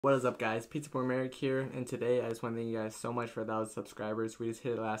What is up, guys? Pizza Boy Merrick here, and today I just want to thank you guys so much for 1,000 subscribers. We just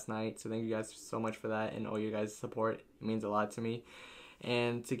hit it last night, so thank you guys so much for that and all you guys' support. It means a lot to me.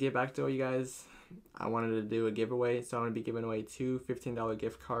 And to get back to all you guys, I wanted to do a giveaway, so I'm going to be giving away two $15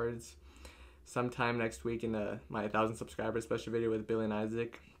 gift cards sometime next week in my 1,000 subscribers special video with Billy and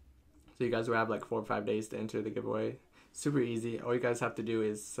Isaac. So you guys will have like 4 or 5 days to enter the giveaway. Super easy. All you guys have to do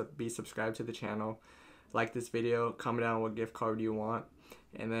is be subscribed to the channel, like this video, comment down what gift card you want.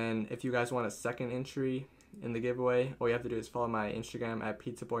 And then if you guys want a second entry in the giveaway, all you have to do is follow my Instagram at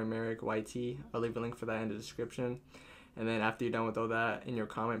PizzaBoyMerrickYT. I'll leave a link for that in the description. And then after you're done with all that, in your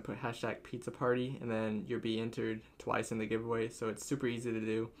comment put hashtag pizza party, and then you'll be entered twice in the giveaway. So it's super easy to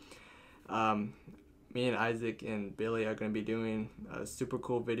do. Me and Isaac and Billy are going to be doing a super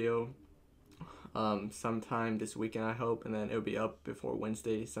cool video sometime this weekend, I hope, and then it'll be up before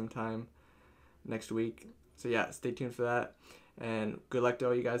Wednesday sometime next week. So yeah, stay tuned for that. And good luck to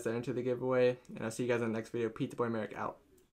all you guys that enter the giveaway. And I'll see you guys in the next video. Pizza Boy Merrick out.